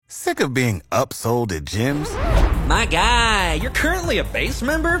Sick of being upsold at gyms? My guy, you're currently a base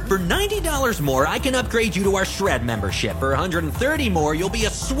member? For $90 more, I can upgrade you to our Shred membership. For $130 more, you'll be a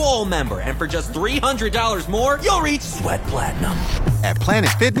Swole member. And for just $300 more, you'll reach Sweat Platinum. At Planet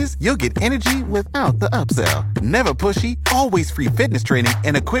Fitness, you'll get energy without the upsell. Never pushy, always free fitness training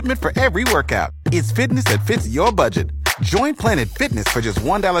and equipment for every workout. It's fitness that fits your budget. Join Planet Fitness for just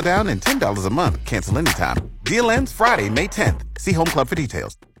 $1 down and $10 a month. Cancel anytime. Deal ends Friday, May 10th. See Home Club for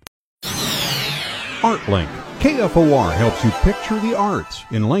details. ArtLink. KFOR helps you picture the arts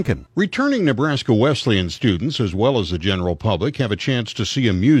in Lincoln. Returning Nebraska Wesleyan students, as well as the general public, have a chance to see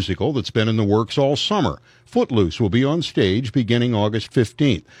a musical that's been in the works all summer. Footloose will be on stage beginning August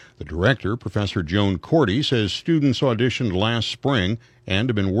 15th. The director, Professor Joan Cordy, says students auditioned last spring and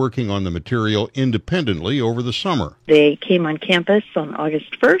have been working on the material independently over the summer. They came on campus on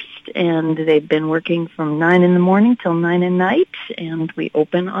August 1st, and they've been working from 9 in the morning till 9 at night, and we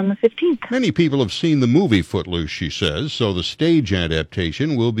open on the 15th. Many people have seen the movie Footloose, she says, so the stage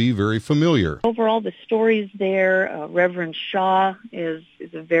adaptation will be very familiar. Overall, the story's there. Reverend Shaw is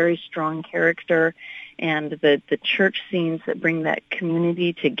a very strong character, and the church scenes that bring that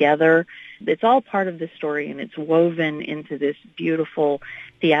community together, it's all part of the story, and it's woven into this beautiful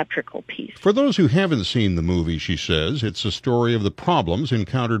theatrical piece. For those who haven't seen the movie, she says, it's a story of the problems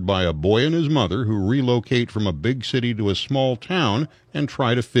encountered by a boy and his mother who relocate from a big city to a small town and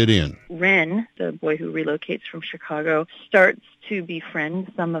try to fit in. Ren, the boy who relocates from Chicago, starts to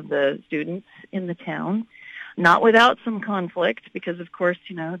befriend some of the students in the town. Not without some conflict, because, of course,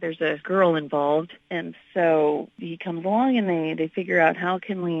 there's a girl involved. And so he comes along and they figure out, how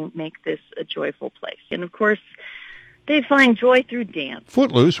can we make this a joyful place? And, of course, they find joy through dance.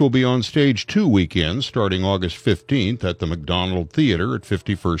 Footloose will be on stage 2 weekends, starting August 15th at the McDonald Theater at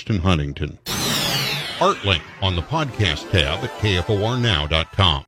 51st and Huntington. ArtLink on the podcast tab at KFORnow.com.